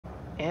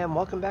And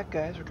welcome back,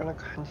 guys. We're going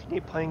to continue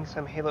playing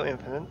some Halo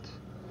Infinite.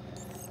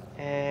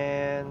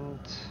 And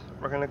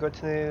we're going to go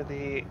to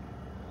the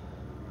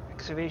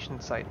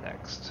excavation site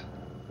next.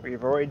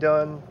 We've already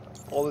done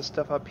all this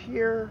stuff up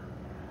here.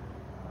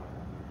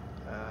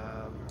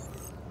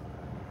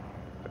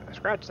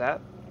 Scratch that.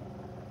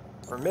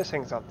 We're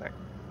missing something.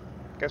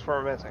 Guess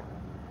what we're missing?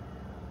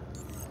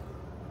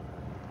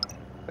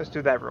 Let's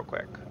do that real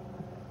quick.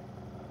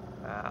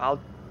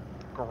 I'll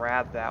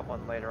grab that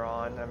one later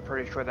on. I'm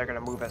pretty sure they're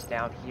going to move us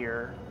down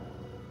here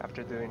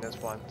after doing this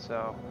one.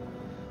 So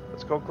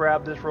let's go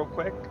grab this real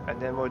quick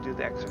and then we'll do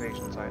the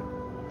excavation site.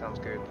 Sounds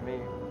good to me.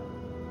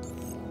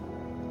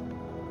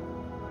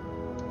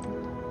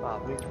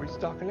 Needs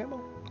restocking ammo.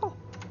 Oh.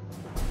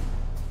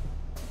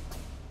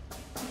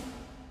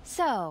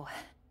 So,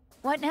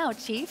 what now,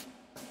 Chief?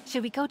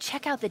 Should we go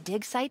check out the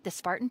dig site the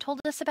Spartan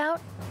told us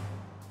about?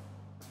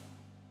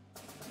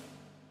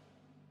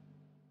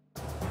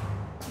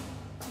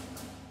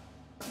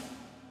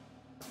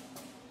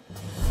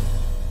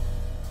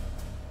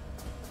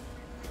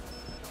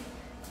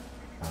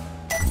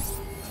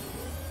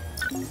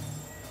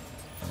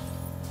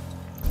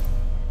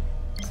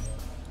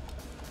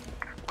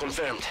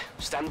 Confirmed.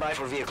 Stand by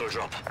for vehicle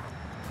drop.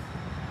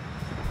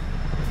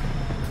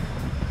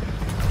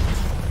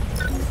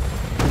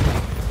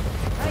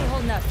 How are you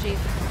holding up, Chief?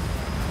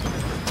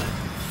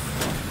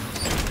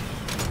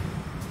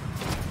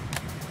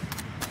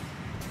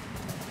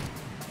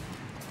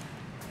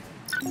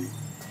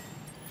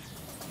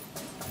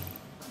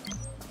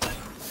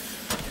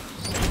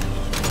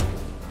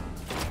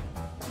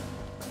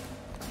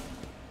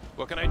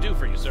 What can I do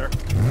for you, sir?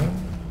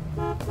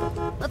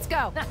 Let's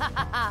go.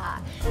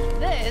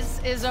 This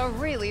is a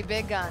really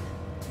big gun.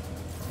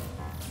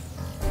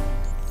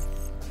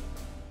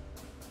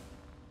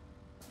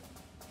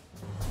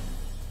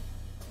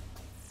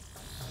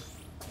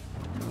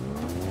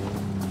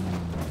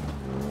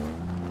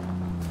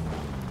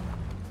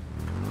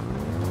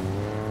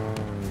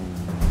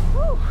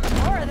 Whew,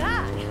 more of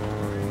that.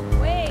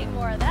 Way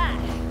more of that.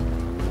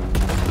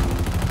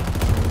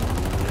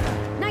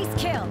 Nice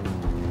kill.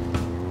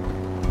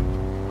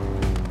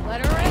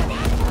 Let her in.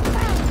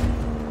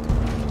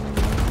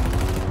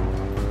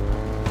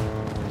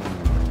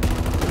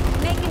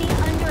 Make any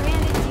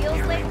underhanded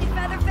deals lately,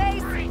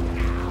 Featherface?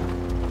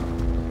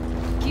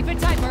 Keep it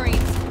tight,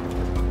 Marines.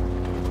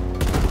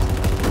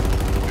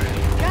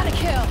 Got a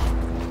kill.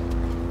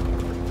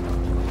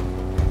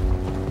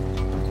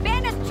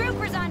 Bandit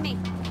troopers on me.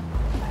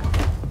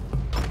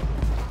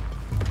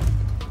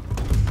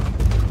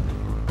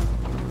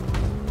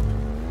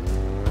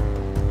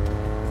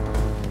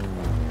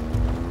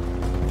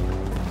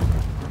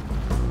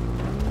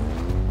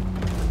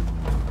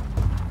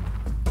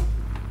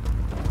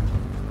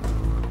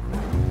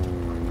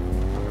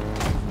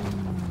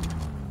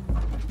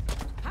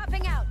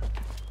 Hopping out.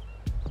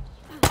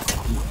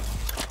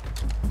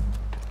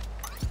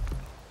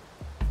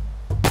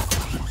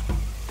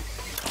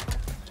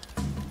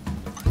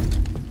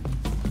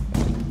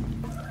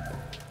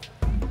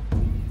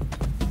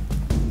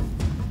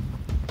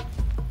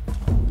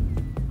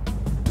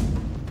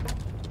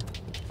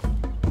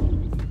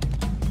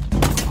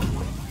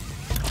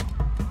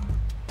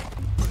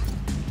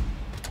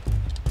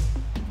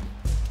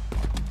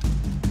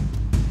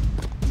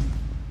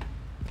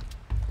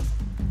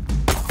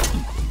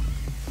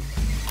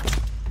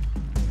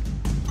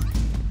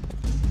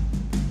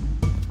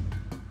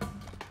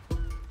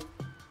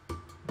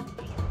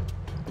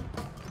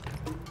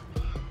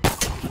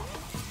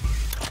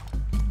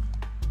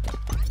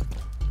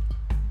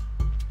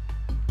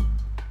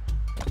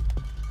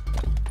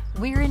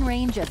 We're in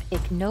range of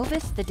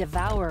Ignovus the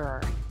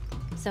Devourer.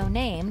 So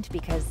named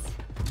because,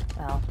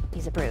 well,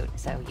 he's a brute,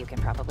 so you can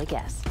probably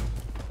guess.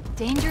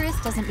 Dangerous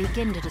doesn't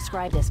begin to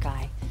describe this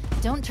guy.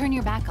 Don't turn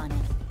your back on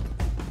him.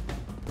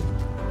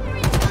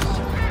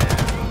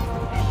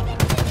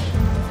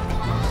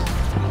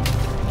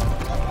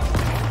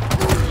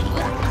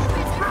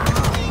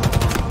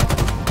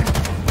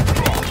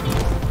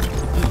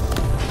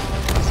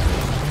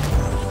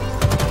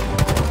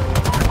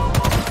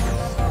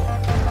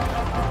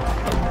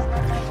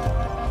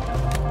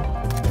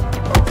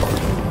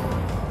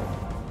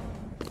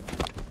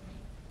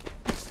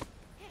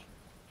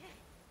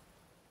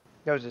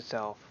 Knows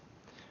itself.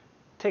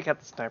 Take out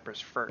the snipers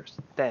first,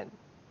 then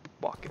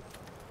walk it.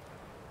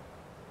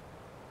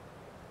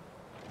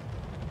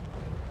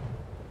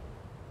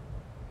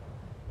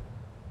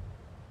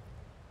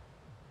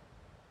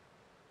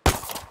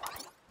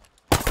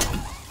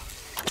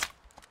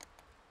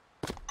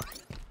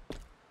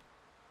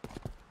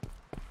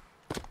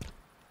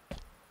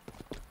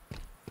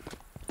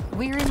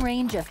 We're in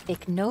range of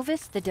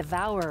Ignovus the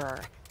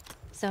Devourer.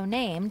 So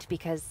named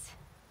because,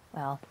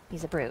 well,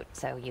 he's a brute,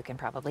 so you can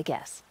probably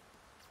guess.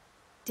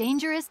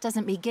 Dangerous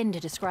doesn't begin to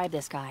describe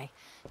this guy.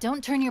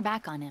 Don't turn your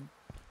back on him.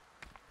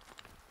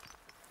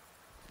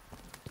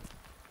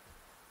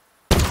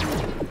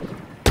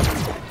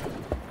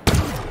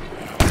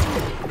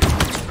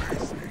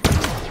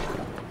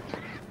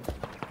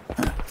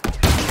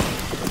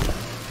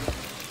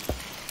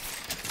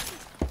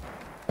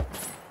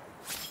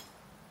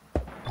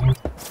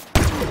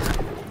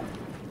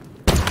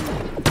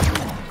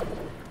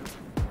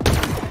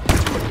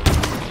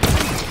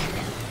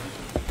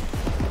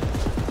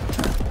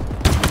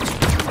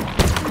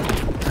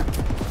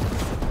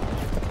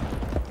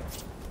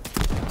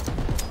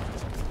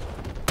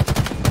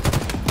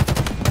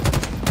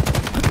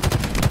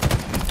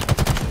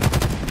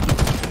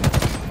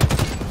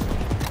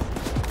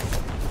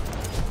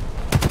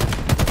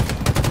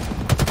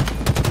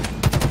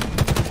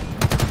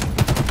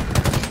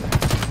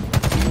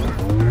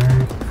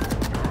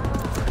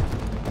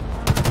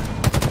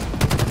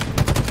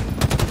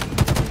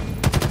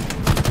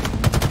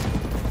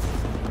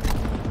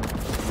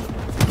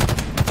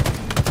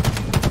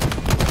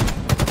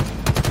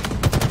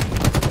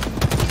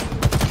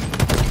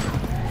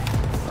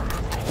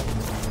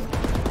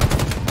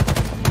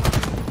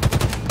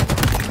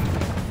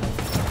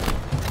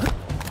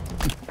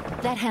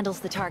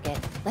 handles the target.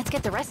 Let's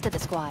get the rest of the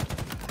squad.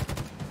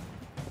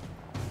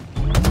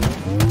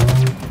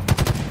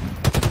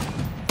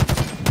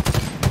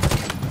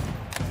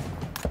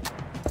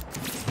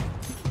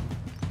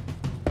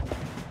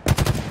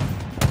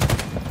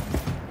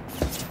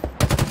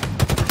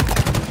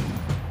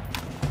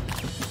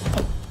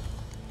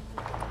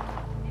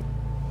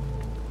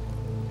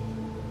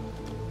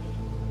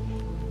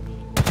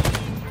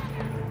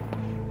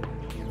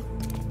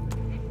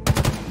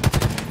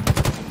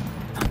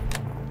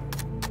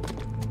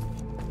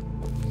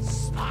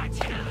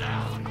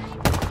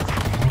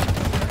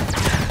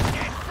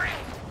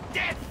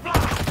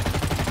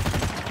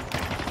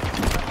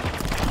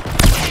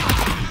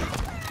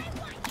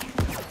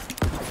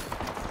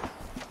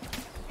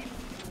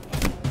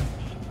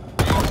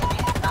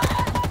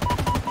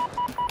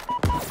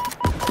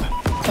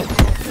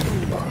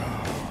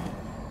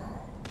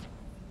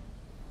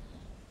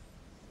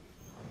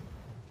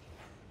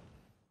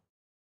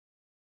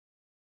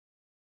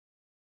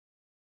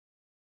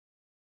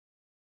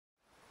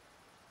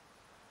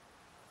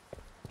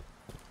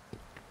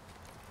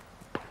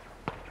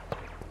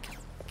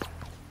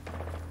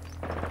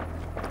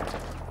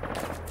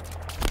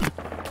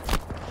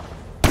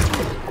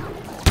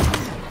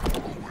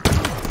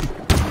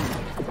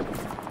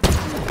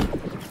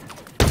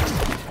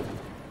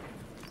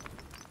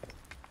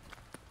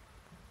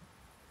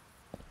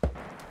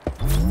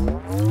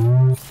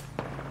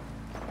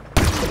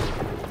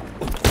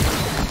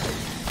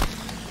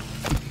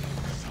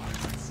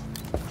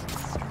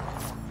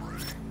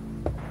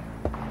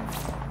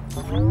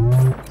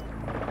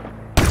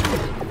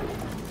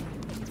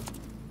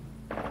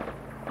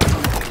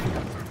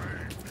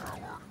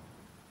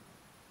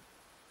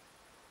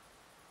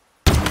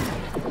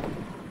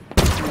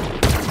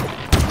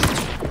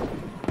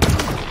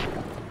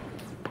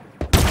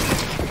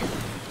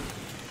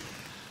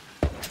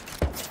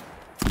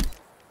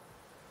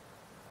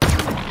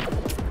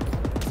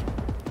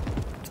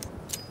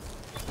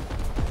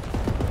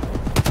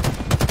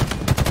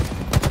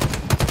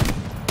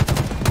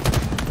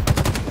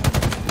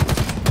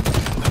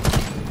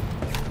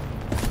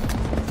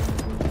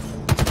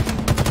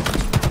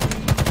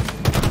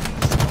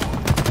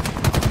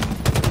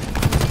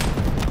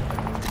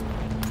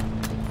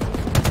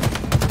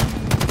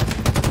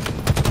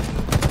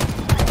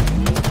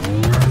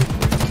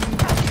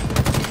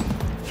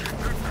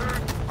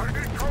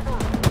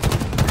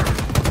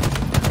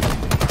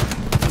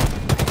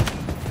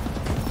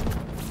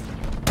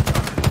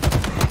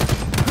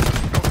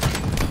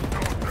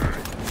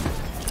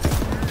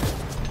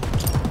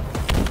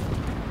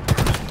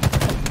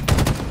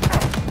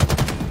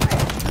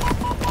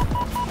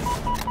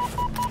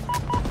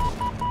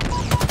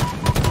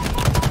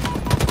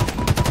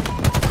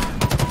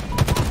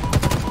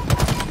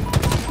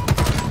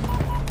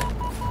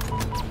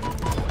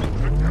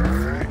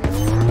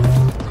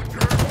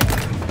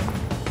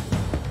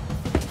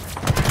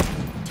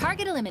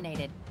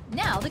 Eliminated.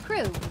 Now the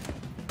crew.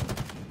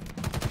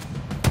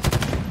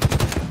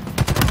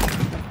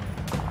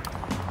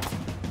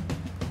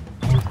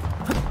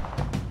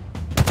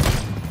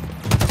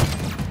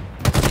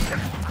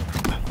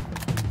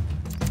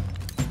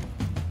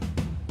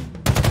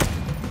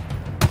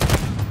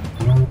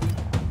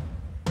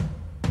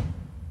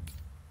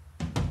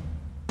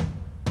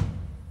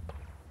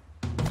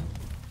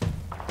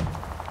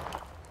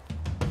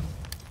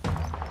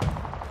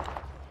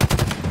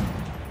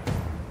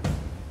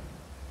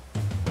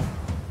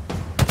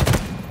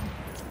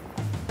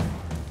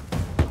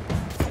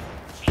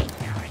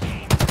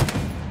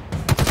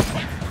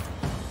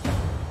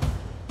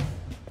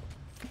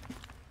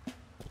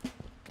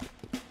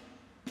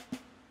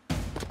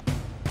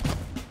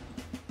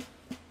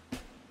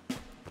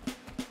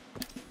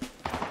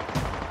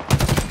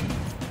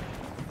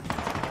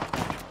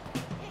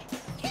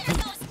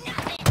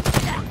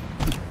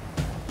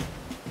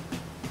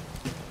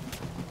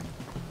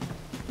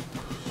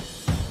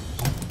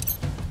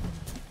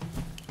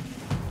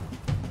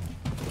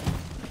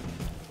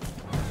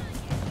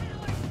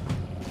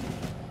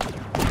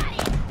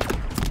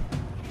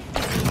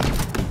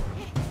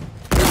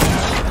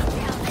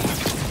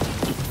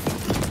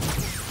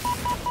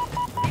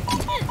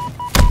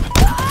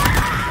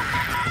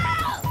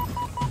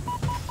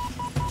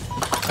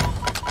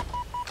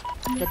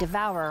 The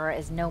Devourer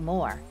is no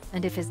more,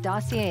 and if his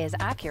dossier is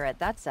accurate,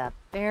 that's a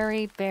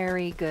very,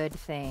 very good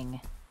thing.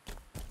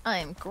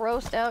 I'm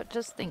grossed out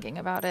just thinking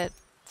about it,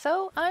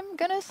 so I'm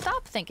gonna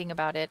stop thinking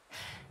about it.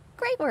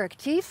 Great work,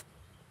 Chief.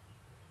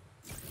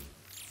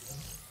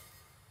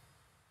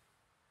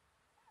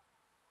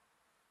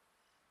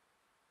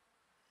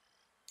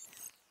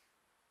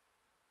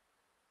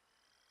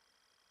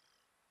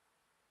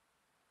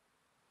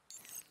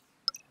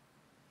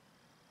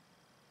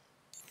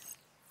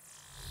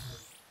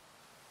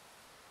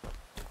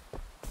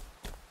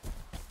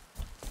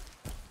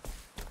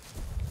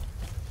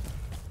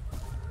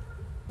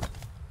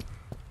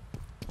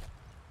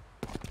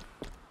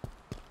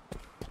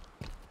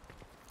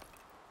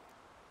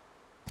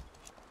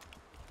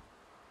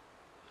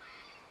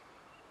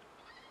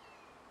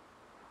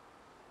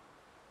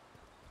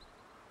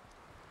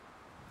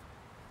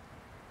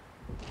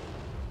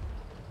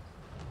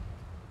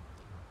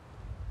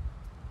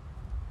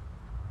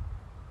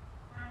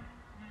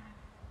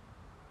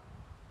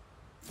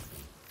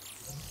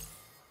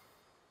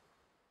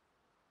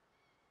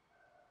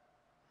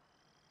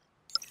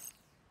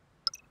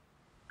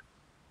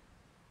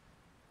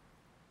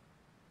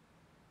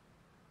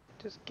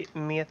 Just get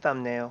me a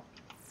thumbnail.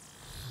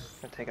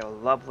 I'm gonna take a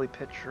lovely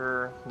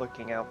picture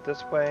looking out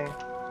this way.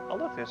 Oh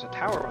look, there's a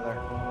tower over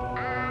there.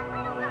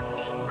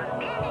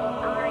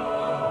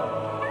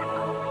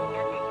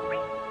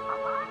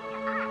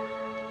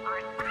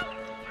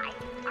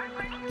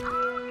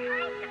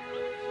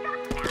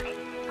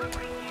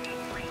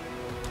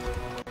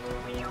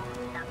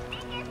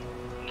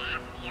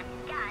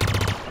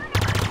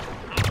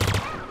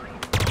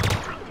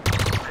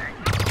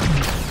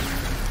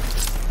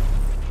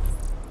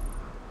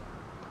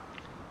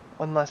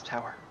 One less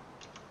tower.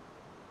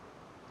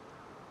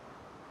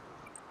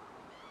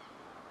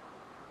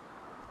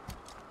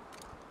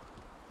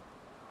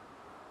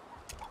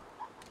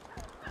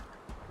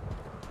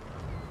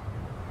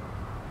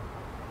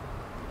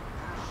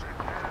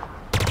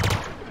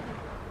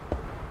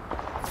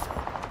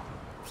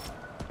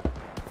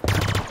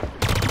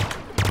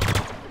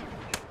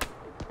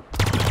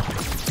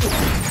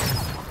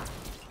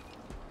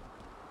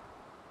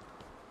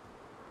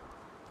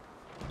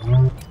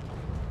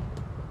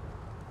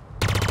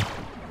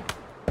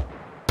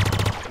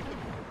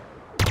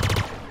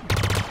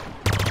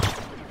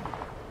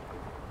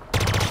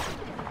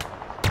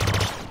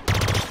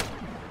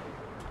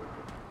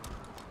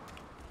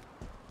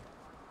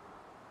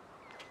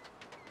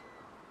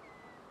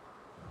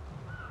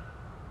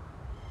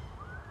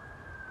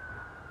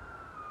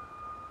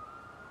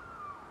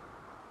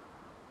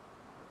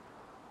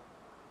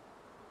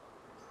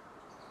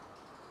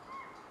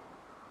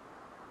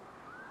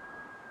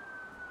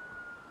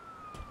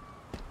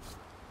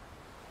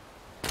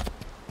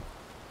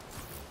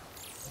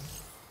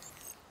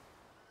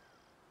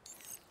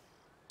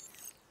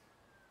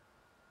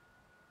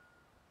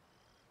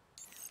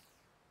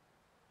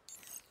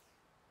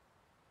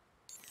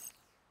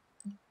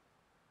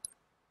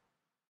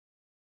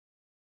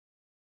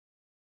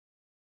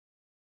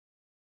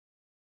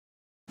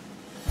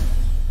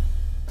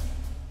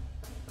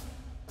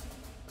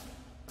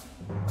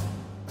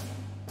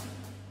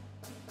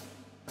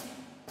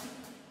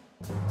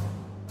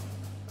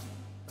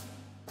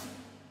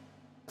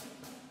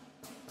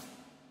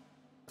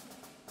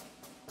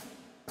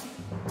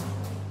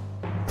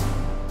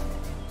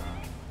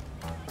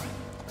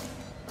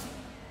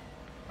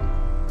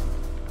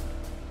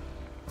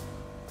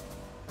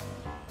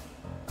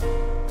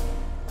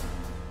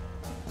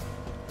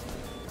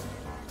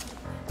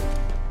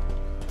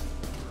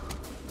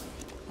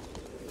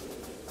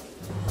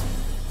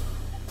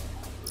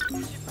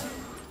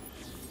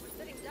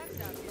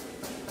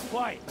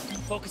 Quiet.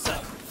 Focus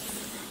up.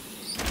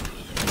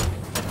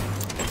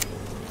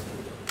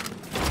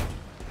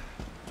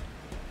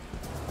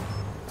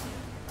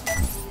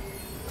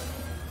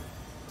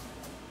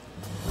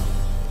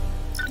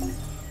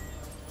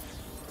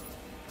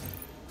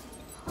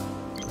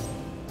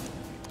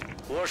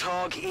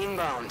 Warthog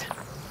inbound.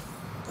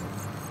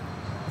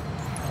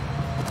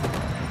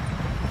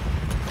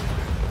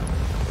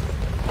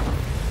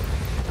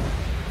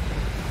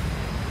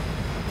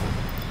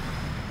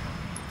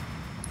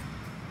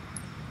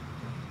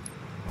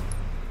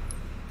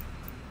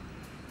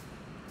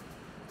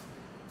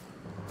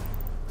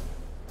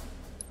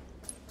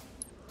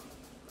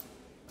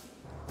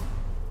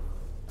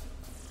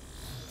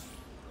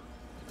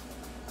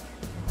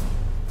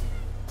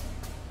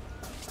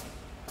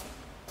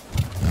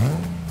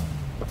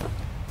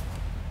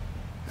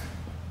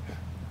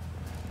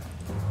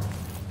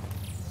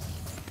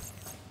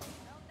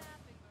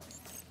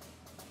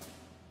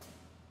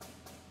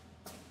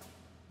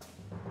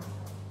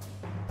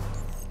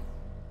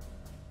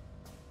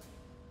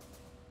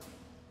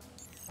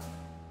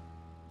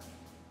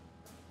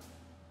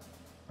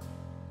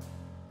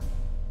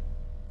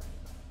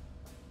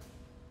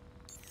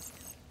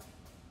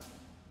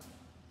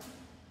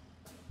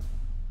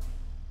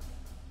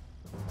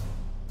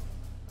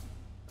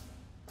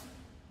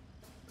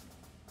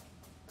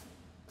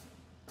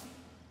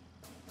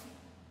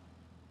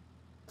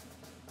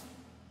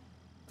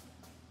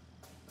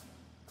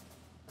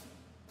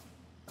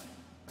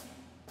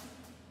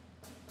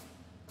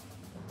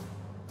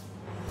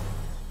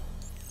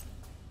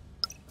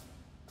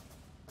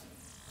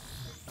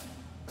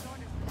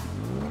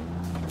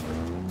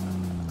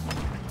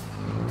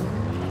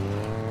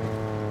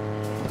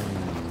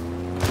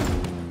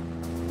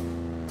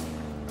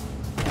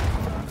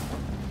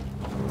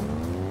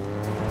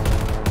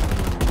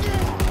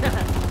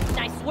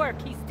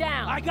 He's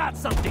down. I got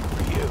something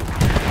for you.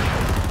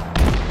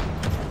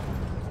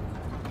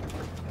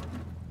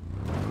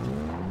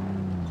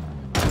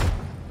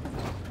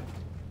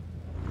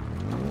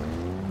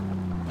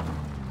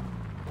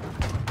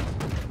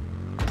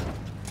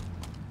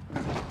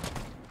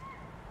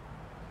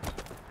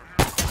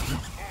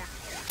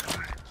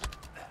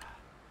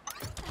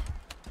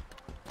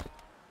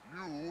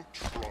 You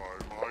try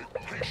my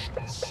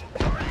patience. Steven,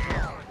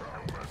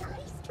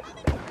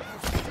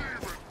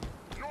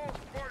 your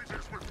fight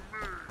is with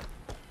me.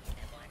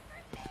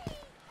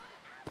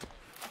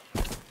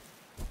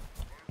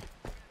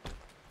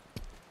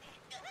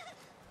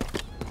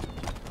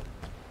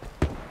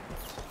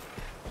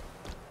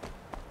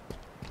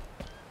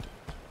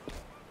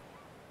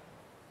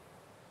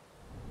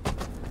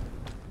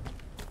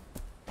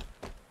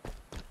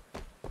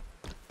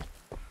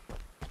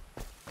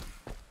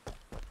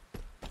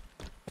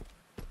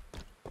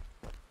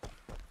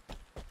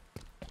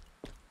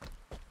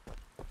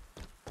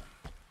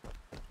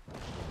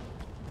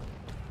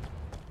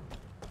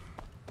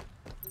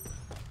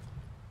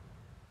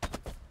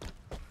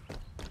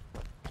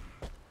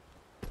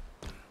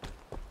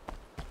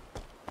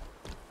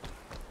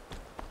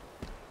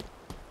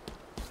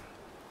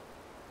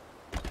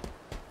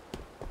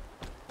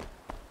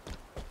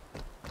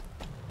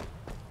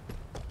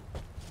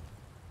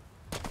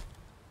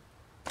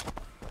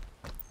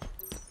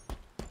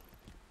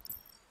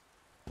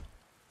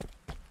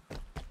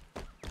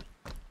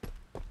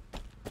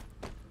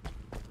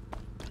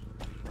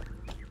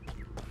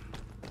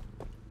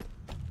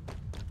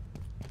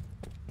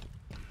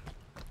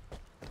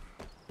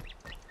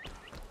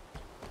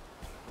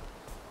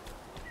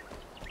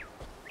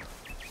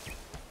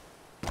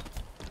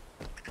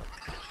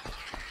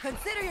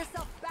 Consider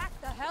yourself back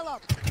the hell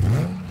up.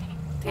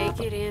 Take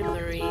it in,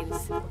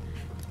 Marines.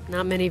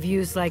 Not many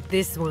views like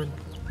this one.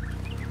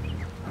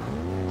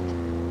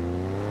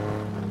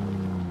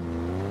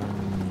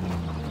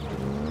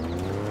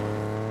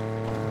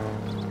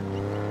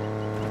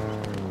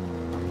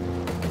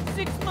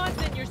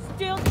 And you're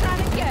still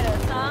trying to get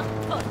us, huh?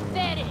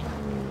 Pathetic!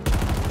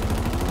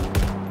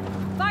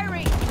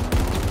 Firing!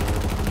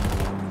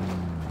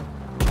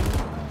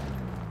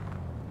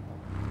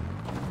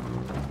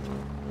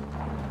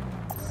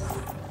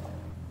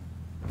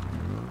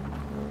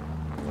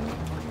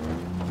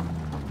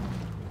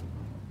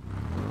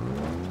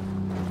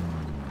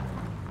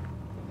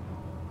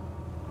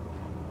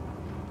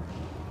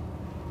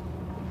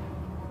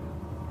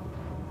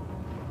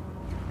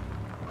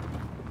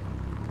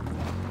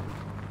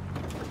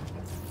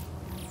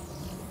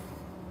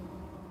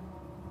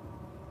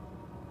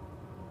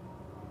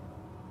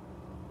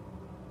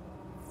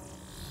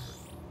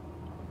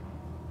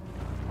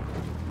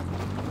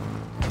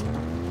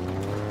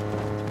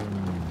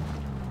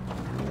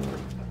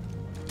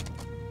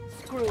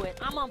 Screw it,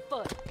 I'm on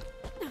foot.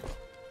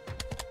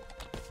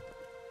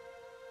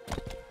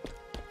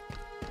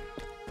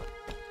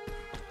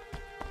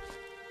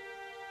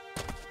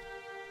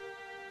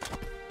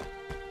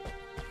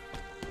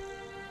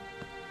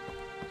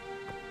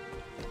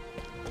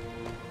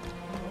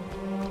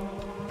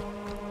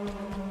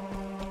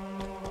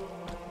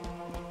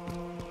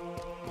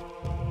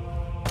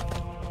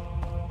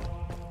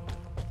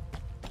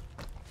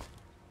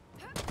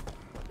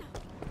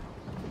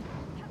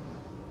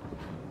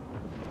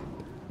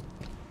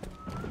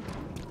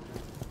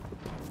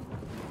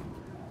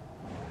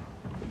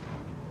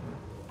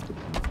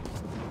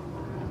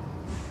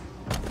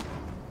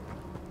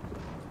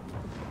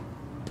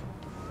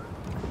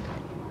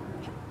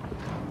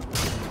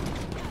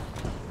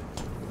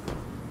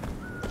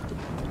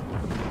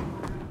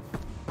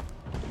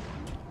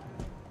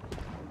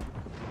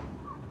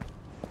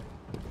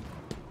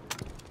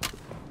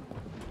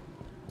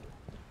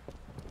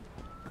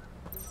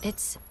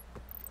 It's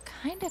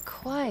kinda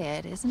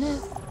quiet, isn't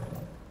it?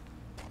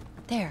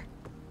 There.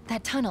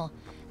 That tunnel.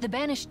 The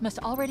Banished must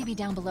already be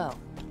down below.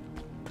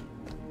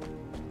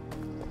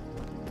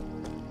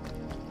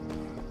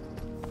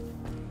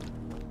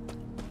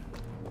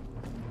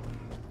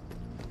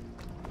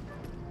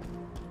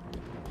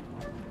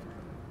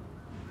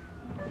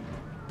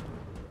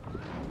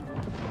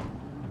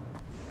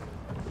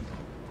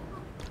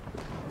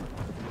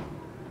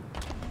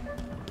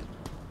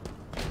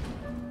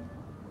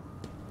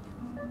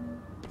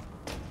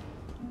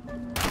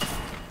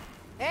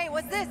 Hey,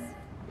 what's this?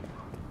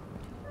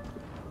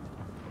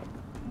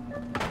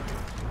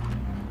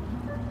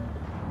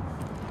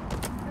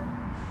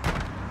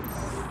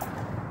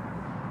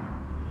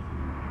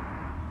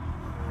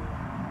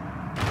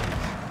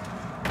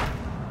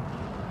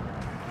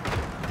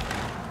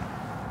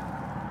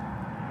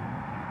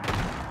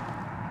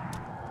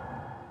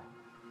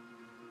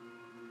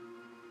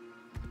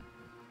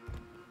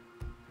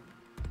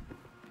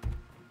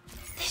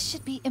 This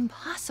should be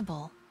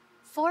impossible.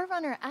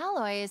 Forerunner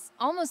alloy is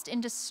almost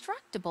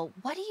indestructible.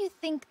 What do you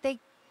think they...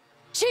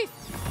 Chief!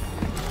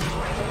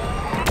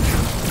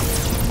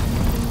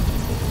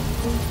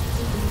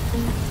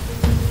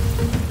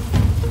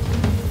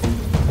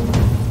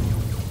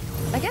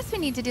 I guess we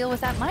need to deal with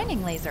that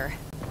mining laser.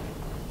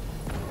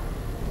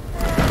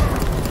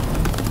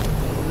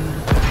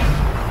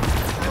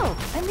 Oh,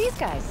 and these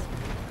guys.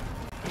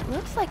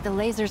 Looks like the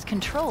laser's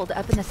controlled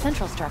up in the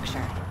central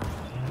structure.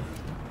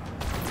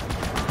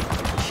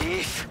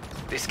 Chief,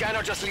 the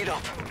scanner just lit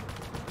up.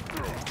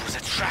 It was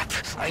a trap.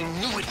 I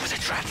knew it was a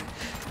trap.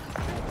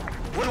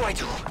 What do I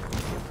do?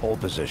 Hold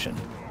position.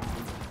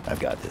 I've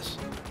got this.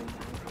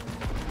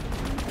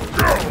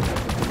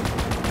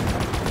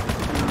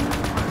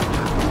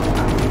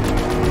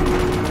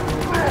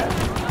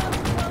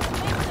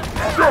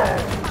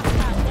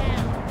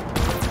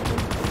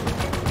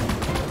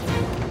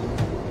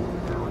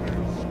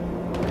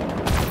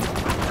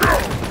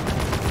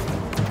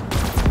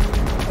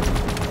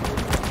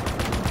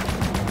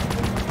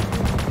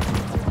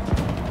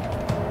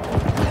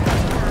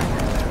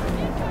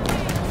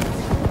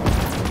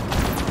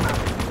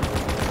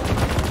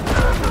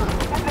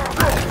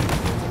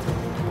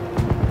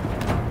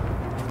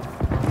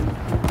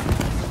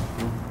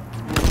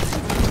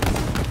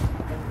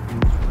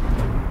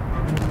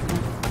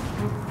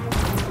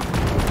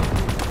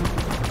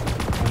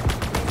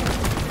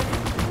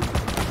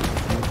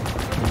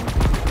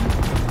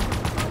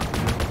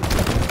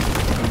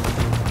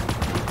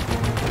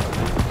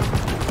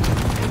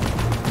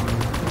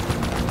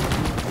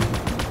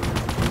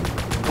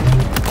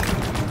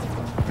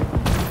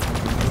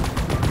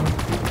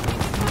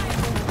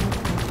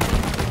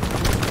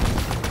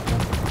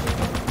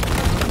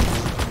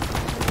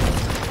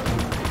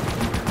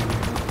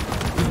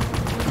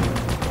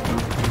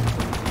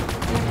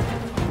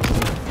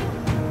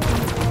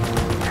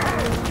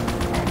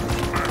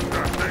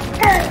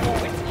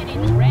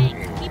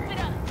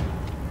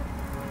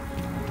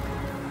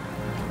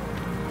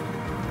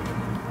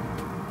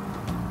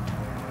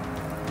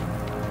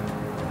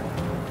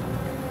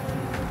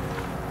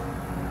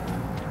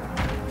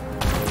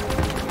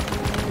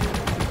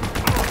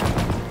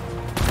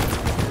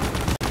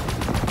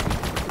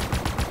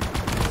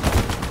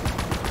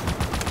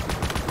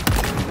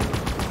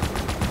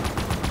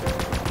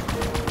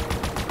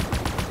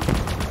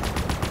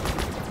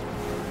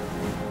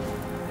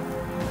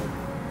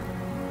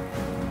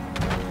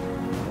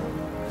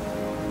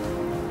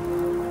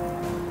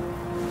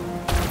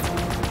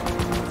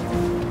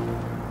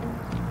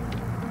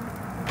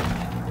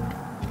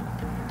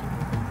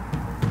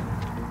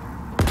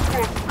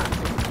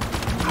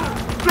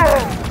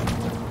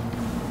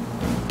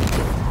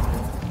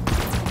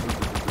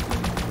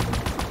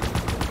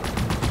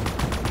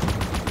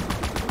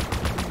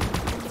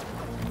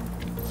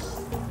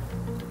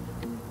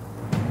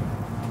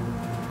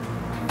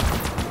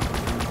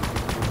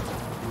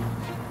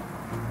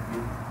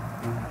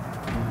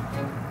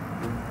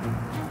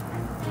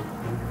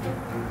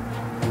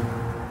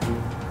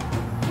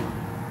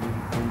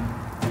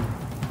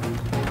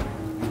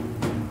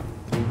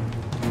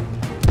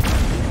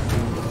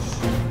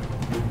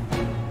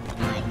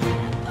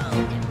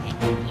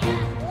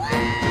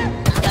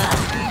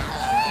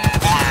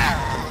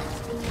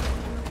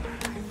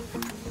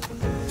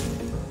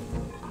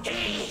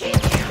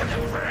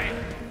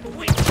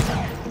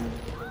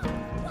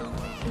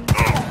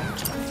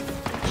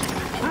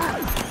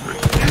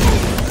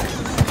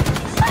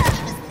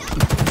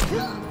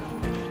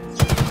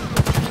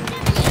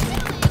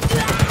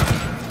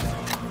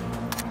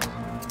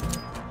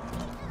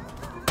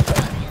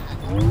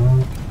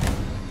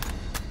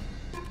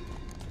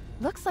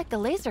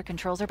 laser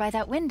controls are by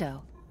that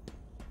window.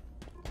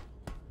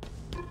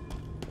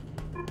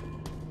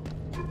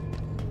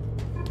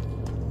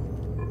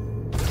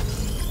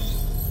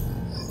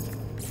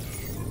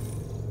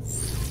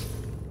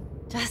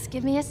 Just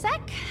give me a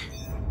sec.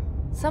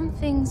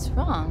 Something's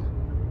wrong.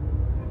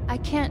 I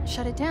can't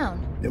shut it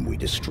down. Then we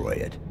destroy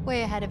it.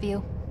 Way ahead of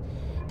you.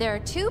 There are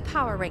 2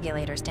 power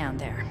regulators down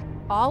there.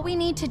 All we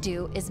need to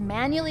do is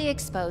manually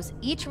expose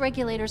each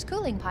regulator's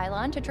cooling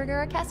pylon to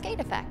trigger a cascade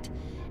effect.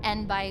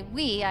 And by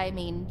we, I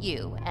mean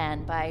you.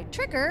 And by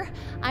trigger,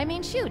 I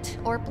mean shoot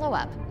or blow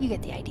up. You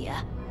get the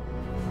idea.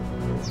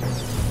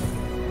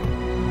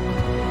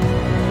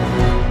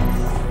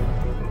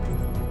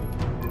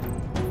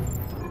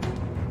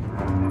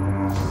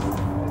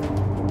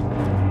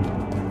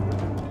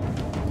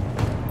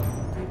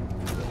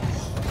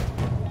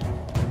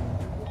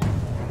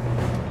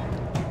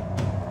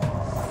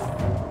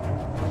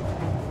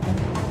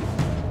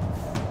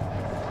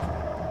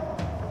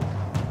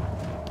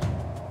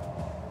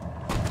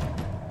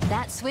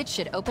 That switch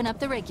should open up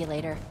the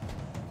regulator.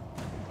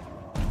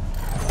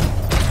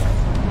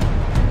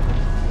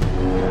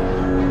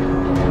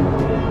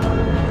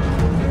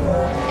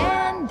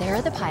 And there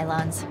are the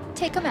pylons.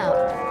 Take them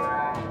out.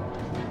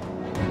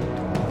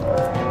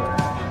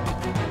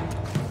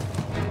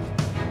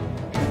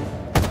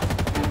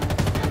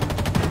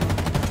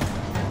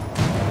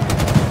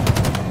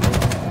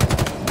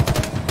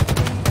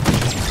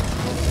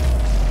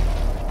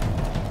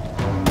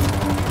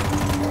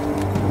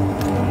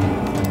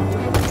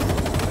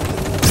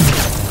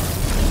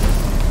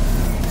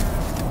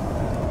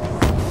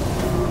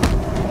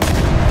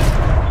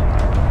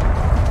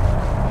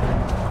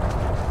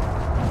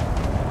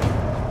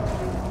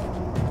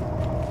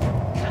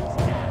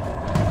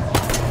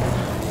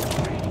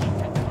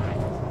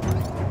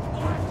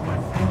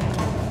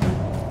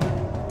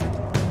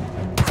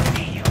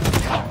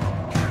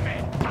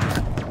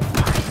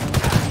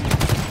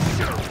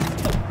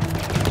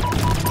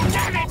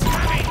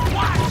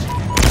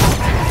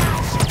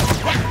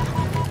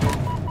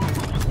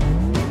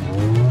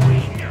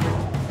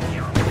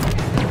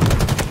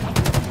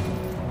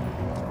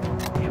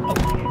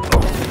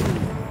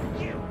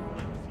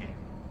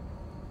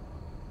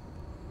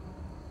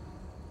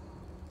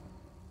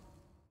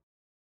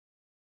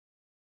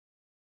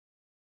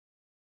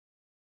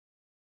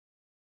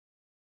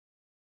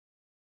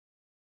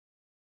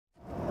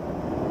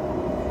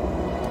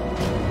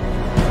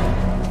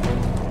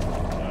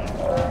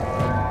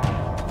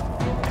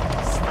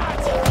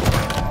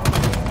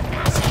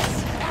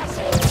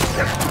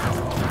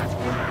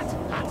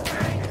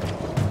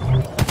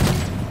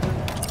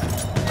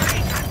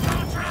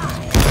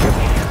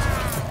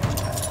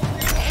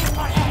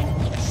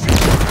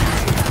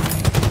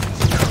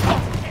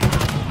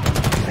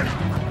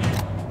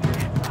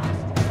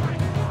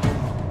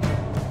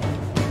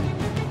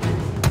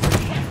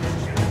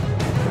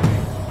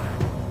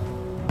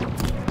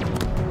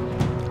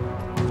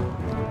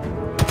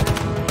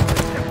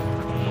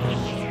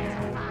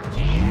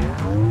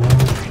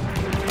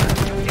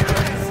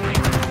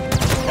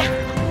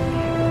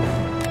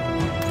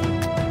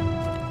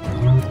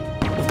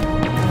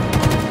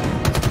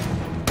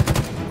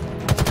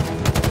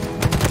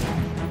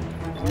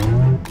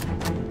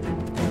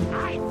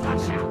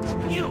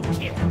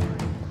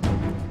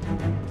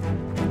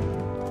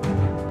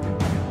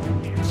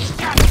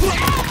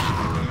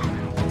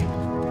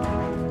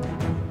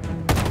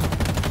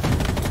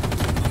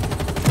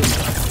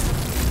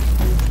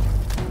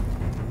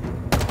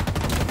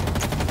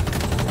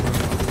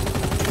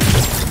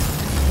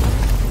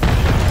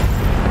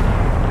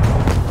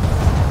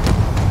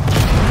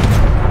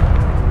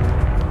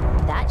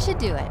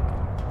 Do it.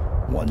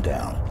 One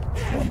down,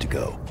 one to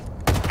go.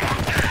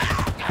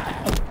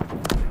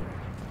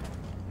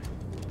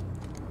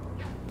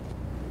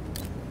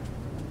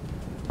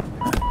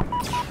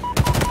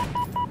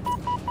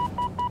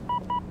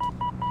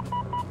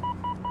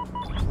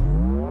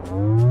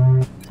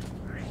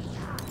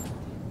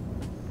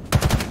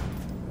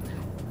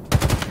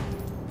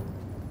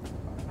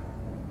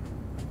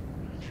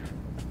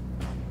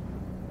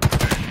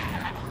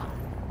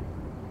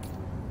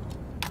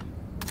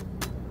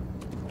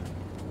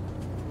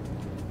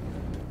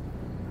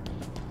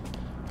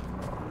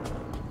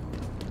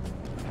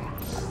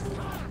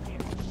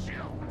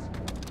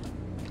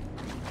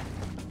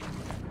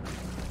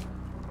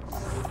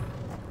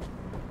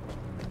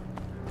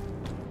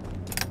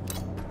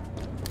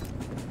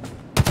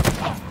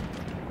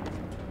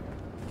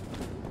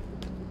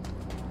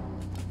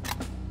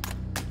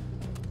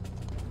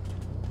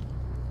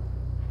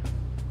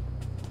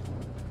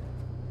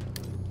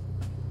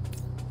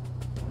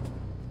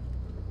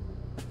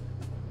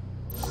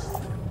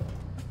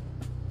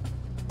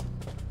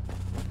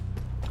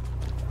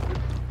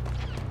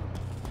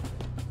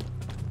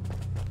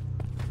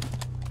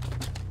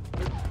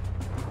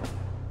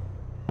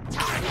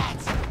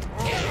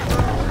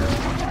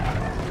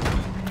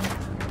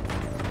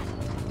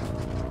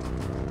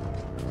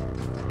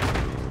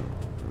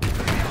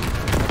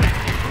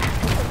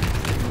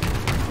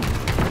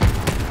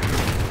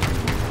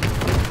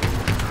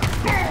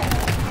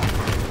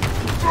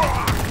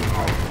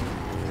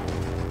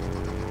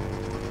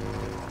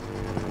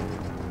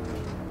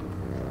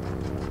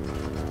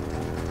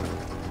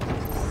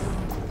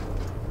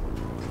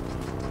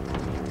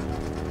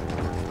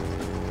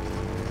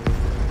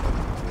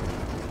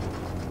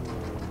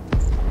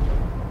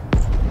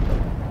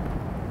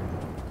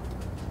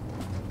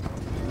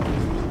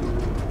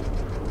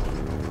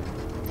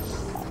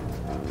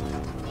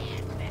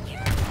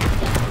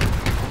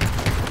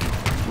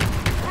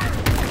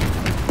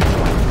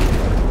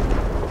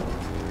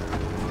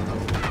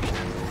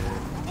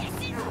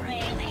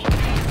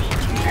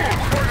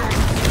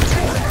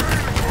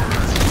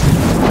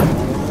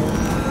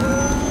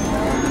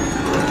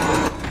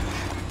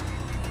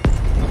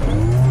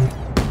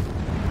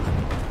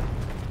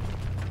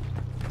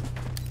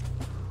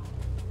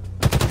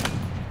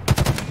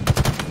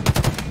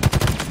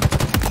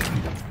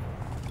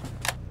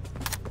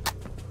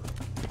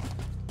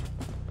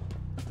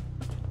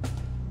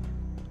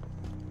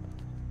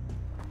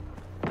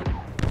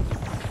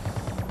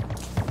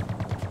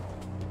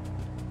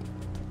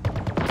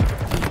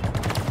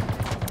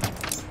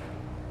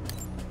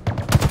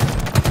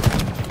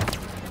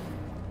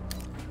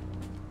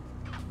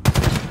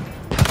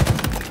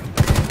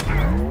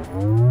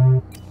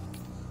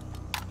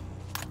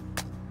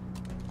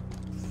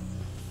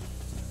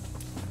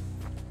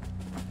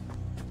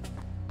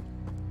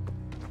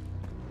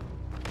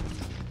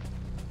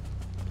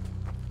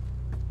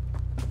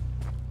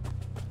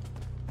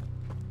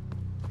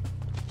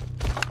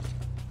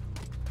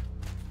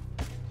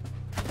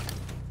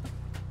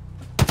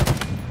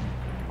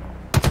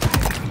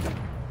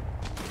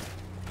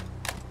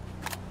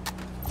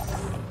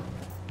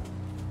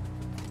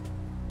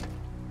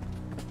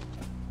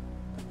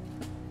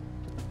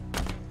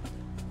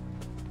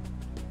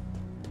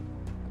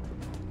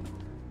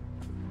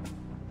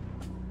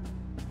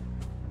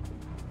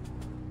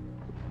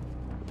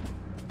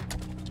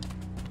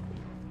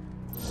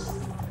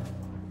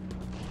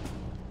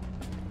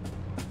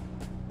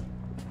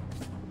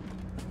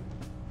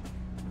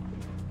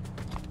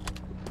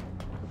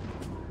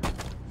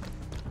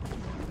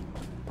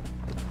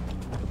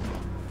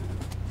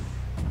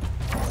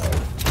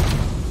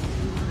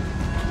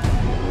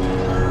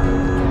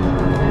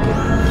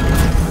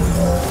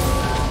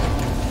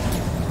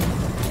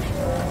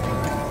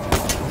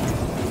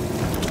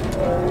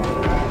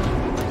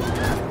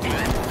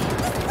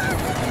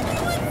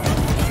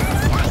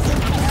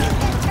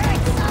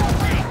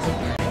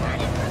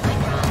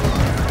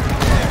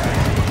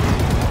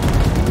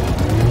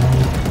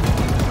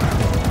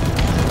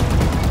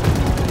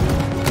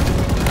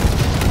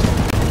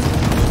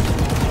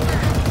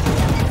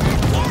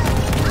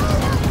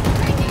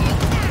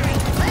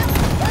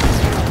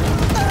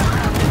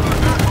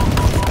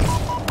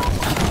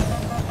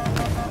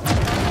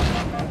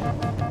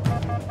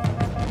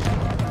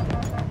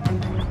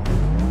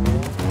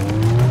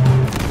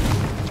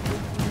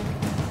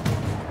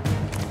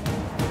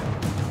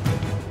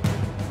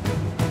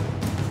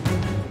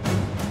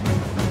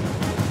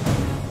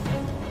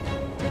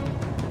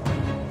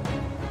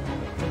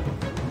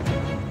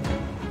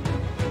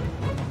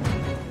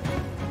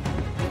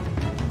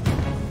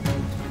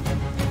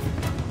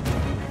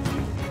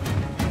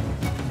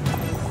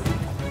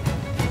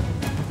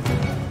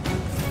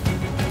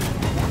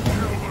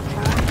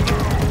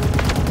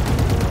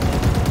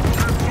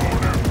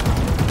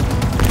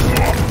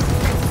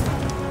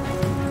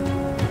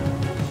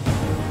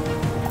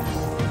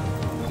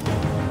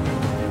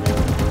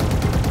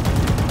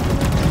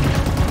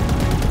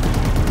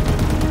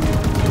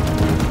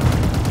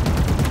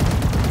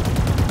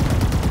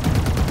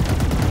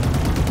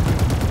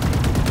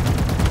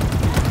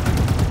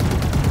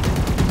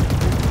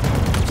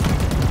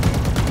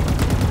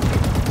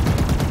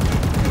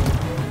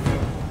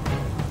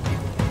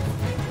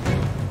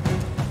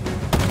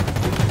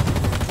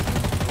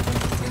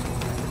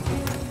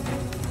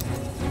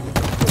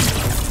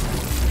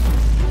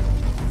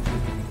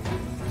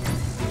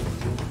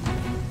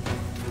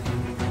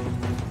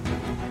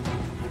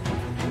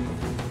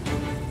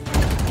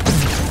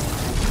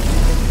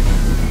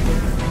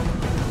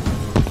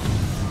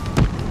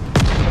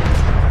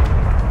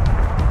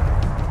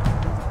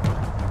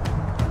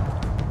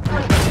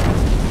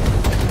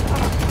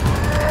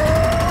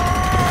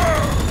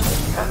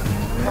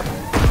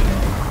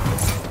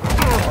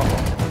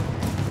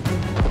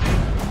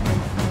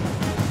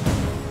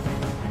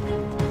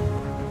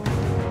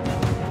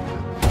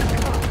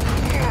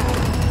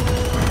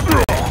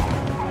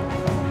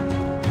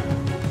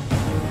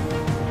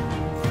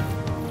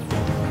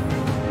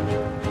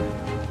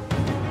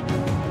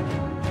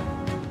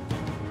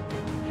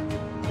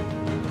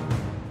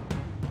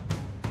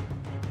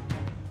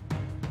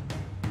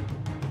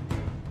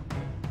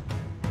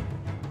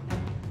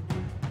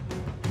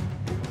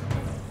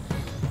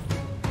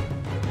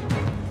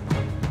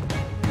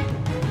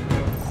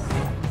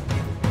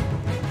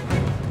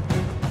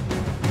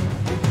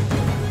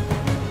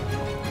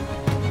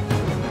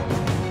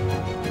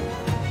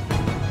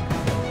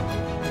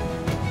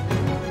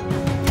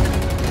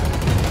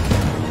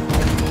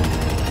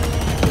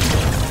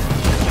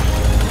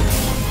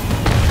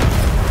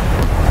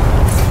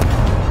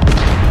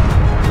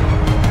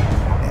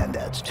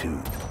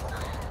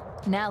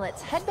 Now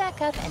let's head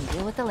back up and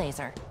deal with the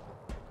laser.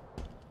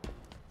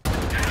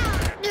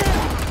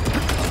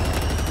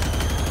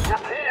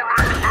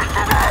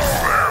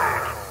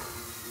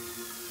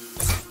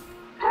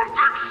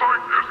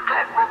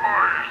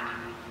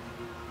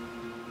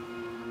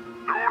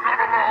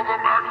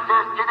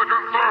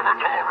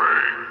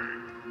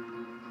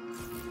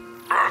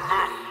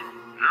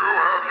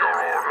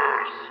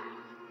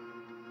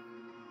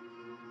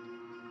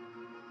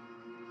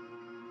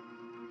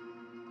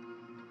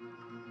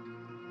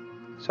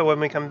 So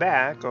when we come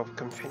back, we'll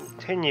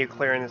continue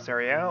clearing this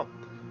area out.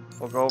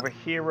 We'll go over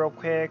here real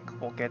quick,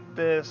 we'll get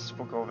this,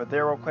 we'll go over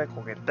there real quick,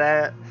 we'll get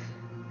that,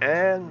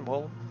 and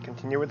we'll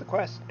continue with the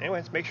quest.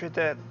 Anyways, make sure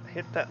to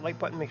hit that like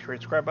button, make sure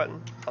to subscribe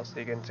button. I'll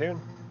see you again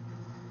soon.